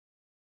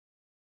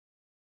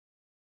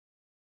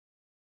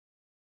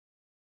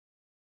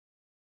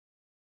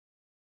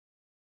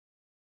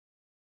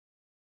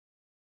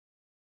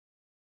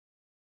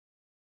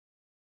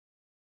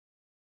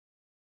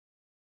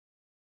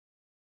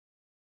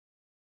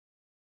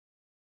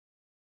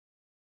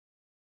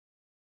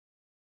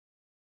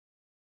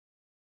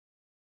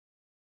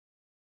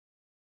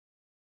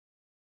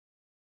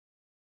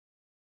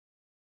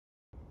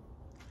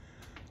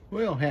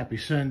Well, happy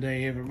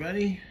Sunday,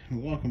 everybody,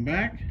 and welcome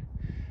back.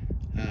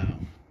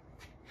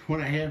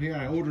 What I have here,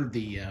 I ordered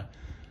the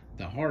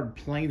hard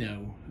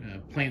Plano.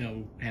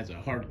 Plano has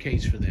a hard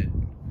case for that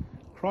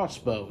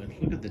Crossbow, and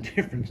look at the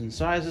difference in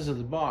sizes of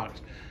the box.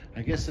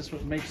 I guess that's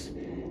what makes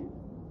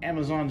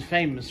Amazon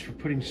famous, for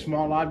putting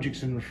small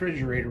objects in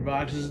refrigerator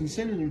boxes and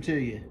sending them to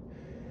you.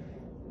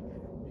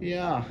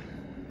 Yeah.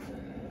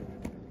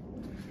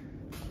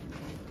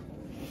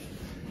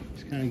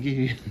 Just kind of give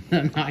you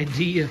an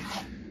idea.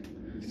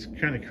 It's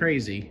kind of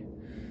crazy.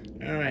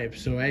 All right,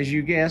 so as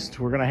you guessed,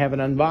 we're gonna have an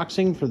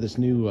unboxing for this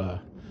new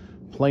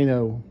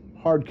Plano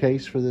hard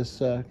case for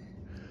this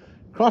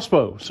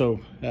Crossbow. So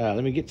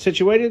let me get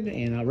situated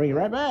and I'll bring you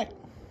right back.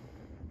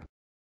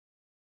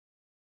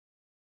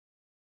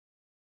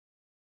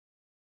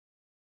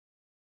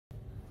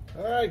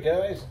 All right,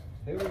 guys,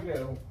 here we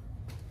go.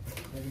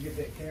 Let me get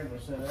that camera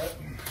set up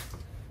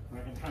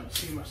where I can kind of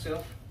see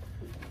myself,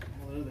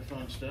 all the other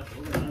fun stuff.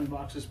 We're gonna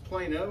unbox this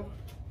Plano.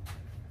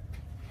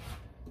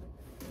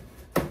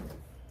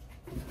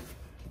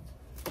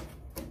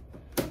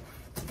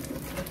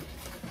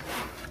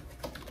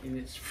 In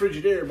its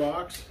Frigidaire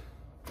box.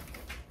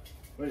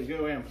 Way to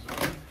go, Amazon.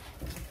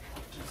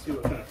 Let's see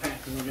what kind of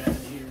packing we got in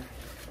here.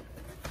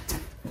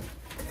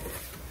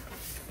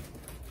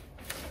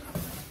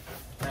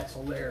 That's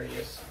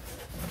hilarious.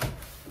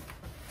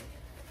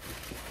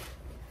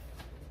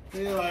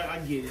 You know, I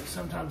get it.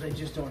 Sometimes they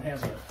just don't have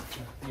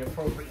the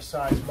appropriate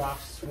size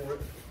boxes for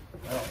it.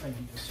 I don't think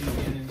you can see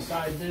it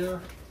inside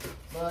there,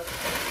 but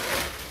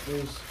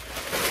there's.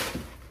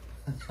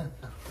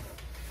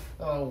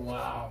 Oh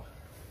wow!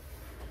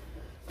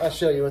 I'll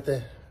show you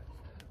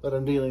what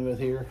I'm dealing with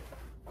here.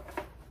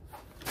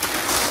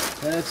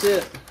 That's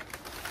it.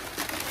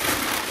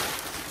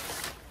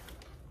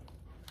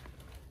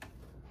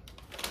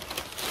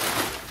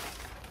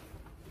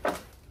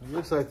 It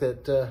looks like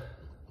that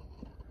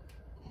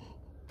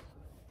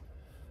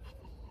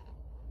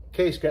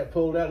case got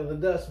pulled out of the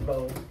dust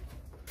bowl.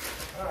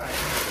 All right,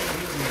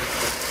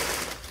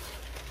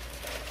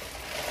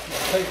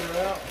 take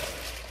her out.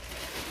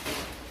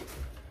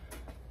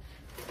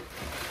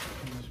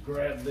 Just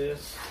grab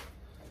this,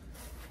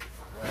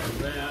 grab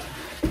that,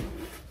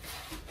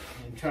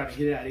 and try to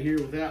get out of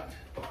here without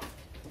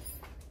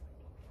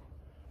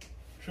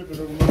tripping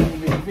over my own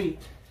big feet.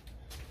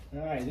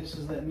 All right, this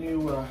is that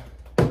new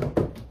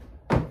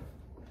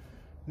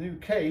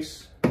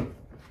case.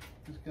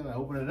 Just gonna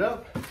open it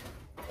up.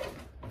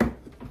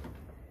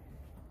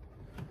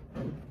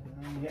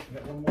 Yep,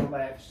 got one more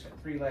latch,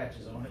 got 3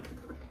 latches on it.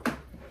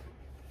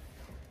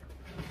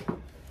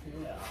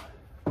 Yeah.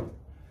 And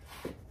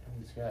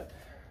it's got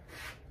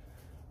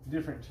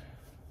different.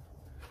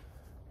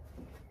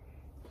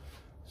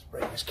 Let's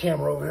bring this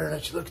camera over here and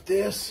let you look at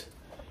this.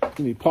 Let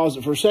me pause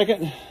it for a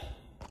second.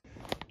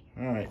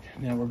 All right,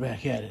 now we're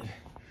back at it.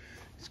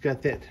 It's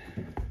got that,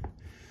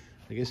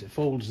 I guess it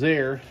folds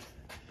there.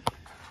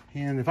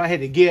 And if I had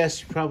to guess,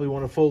 you probably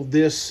want to fold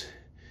this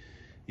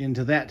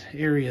into that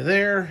area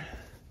there,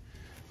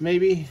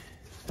 maybe,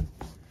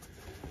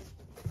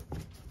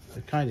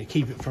 to kind of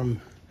keep it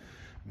from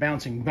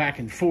bouncing back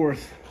and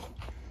forth.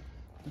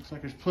 Looks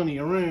like there's plenty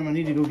of room. I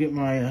need to go get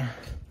my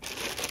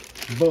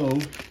bow.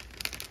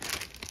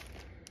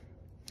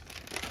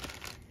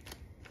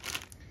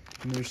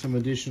 And there's some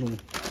additional,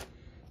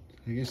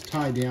 I guess,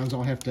 tie downs.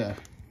 I'll have to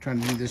try to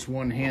do this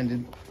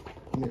one-handed.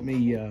 Let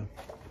me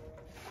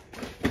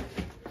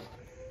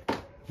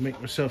make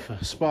myself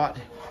a spot.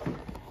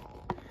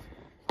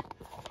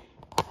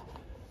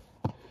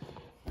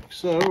 Like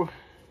so.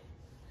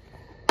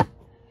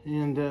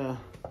 And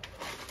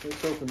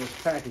let's open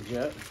this package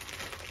up.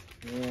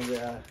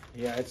 And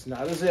yeah, it's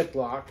not a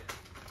Ziploc,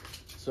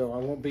 so I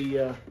won't be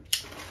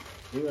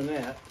doing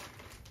that.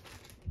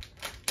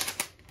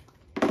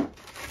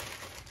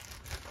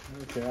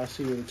 Okay, I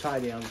see where the tie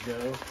downs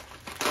go.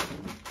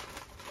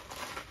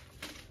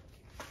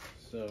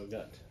 So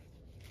got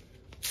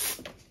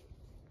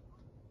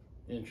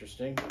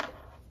interesting.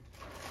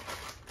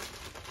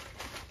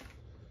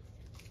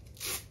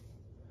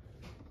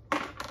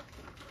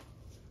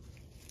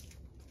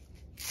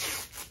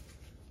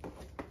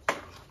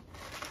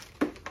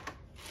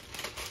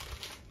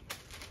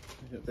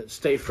 Got that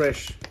Stay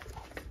Fresh.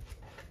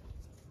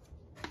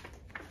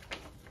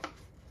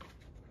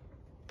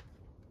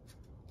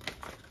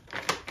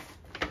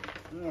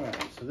 All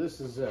right, so this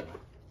is in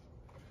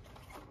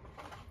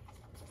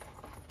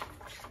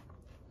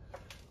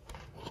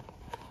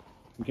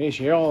case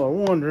you all are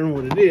wondering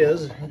what it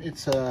is,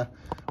 it's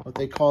what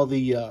they call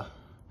the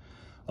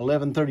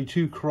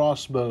 1132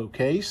 Crossbow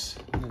case.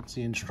 That's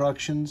the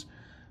instructions.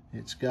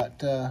 It's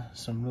got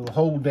some little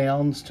hold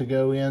downs to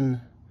go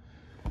into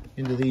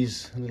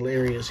these little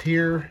areas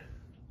here.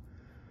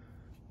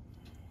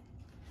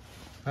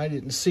 I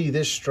didn't see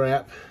this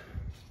strap,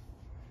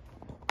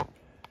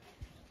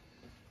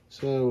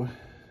 so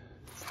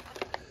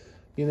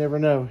you never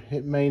know.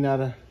 It may not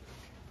have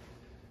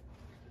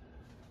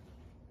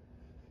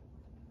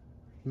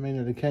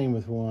came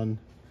with one,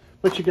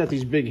 but you got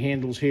these big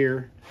handles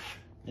here,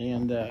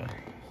 and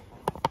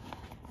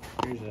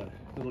Here's a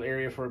little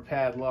area for a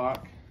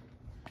padlock.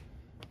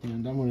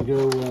 And I'm gonna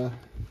go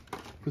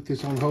put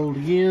this on hold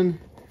again.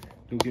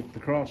 Go get the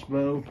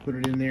crossbow, put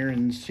it in there,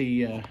 and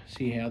see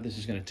how this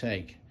is gonna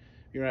take.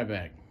 Be right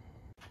back.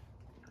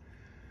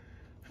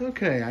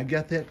 Okay, I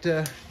got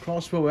that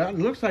crossbow out, and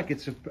it looks like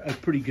it's a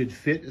pretty good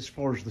fit as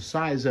far as the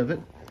size of it.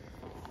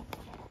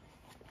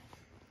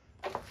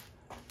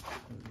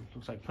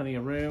 Looks like plenty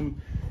of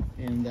room.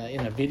 And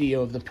in a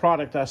video of the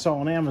product I saw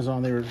on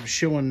Amazon, they were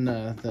showing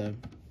the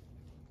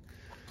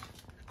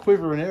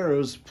quiver and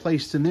arrows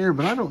placed in there,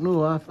 but I don't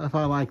know if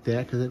I like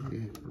that, because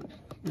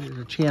there's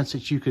a chance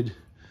that you could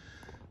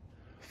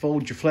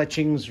fold your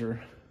fletchings,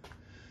 or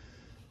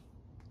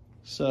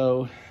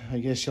so I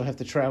guess you'll have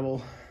to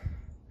travel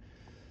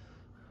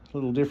a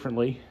little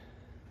differently.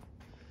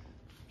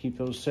 Keep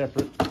those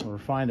separate, or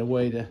find a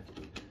way to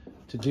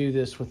do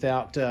this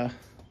without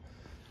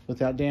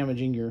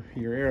damaging your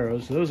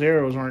arrows. Those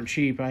arrows aren't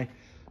cheap. I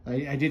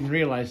didn't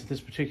realize that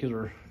this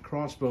particular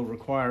crossbow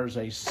requires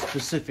a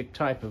specific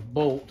type of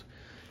bolt.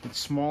 It's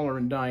smaller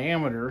in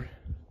diameter,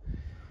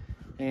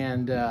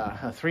 and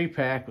a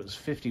 3-pack was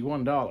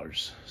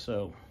 $51.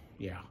 So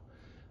yeah,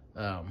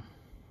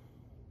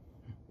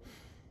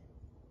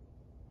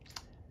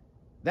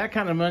 that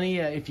kind of money,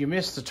 if you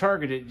miss the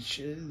target,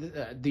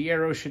 the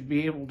arrow should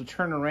be able to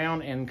turn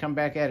around and come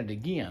back at it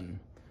again.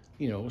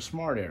 You know, a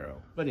smart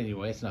arrow. But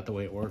anyway, it's not the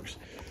way it works.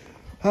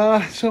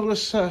 So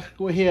let's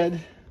go ahead.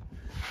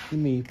 Let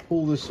me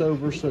pull this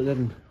over so it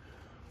doesn't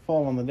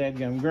fall on the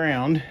dadgum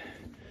ground.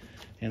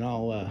 And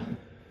I'll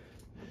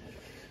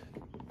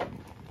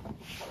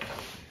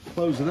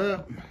close it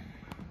up.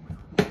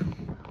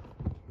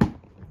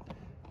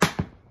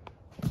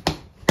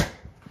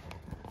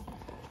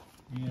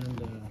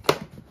 And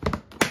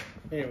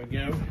there we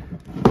go.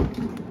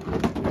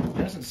 It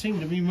doesn't seem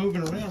to be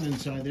moving around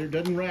inside there. It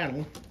doesn't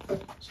rattle.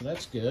 So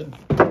that's good.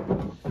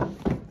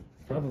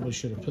 Probably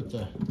should have put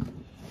the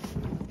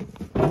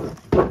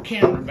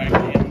camera back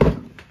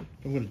down.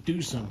 I'm going to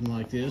do something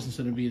like this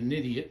instead of being an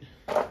idiot.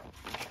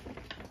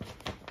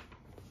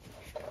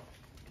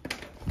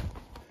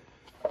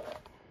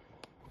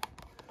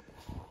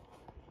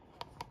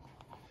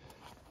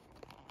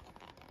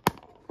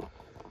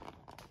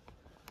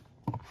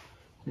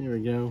 There we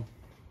go.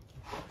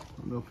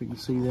 I don't know if we can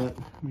see that.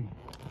 Let me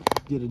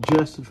get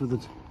adjusted for the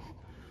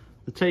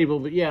table,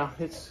 but yeah,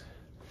 it's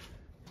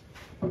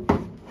got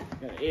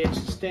an edge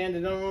to stand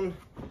it on,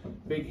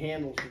 big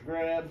handles to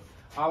grab.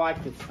 I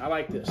like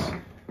this.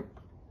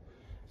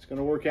 It's going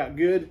to work out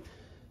good.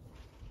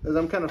 As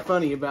I'm kind of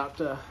funny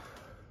about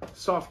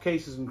soft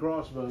cases and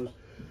crossbows.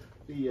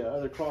 The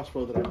other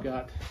crossbow that I've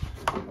got,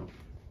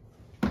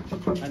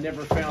 I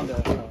never found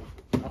a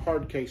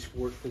hard case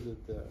for it because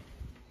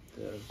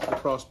the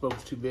crossbow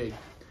was too big.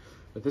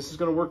 But this is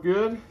going to work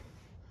good.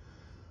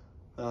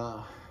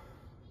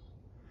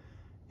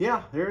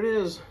 Yeah, there it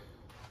is.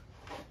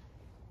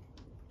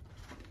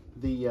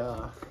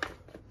 The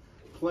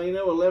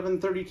Plano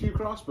 1132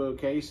 crossbow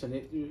case, and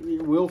it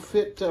will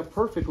fit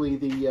perfectly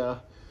the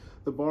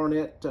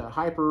Barnett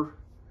Hyper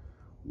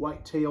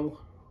Whitetail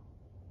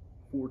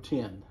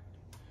 410.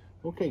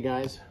 Okay,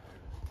 guys,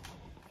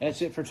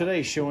 that's it for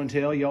today's show and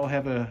tell. Y'all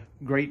have a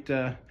great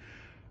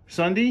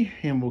Sunday,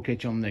 and we'll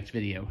catch you on the next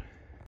video.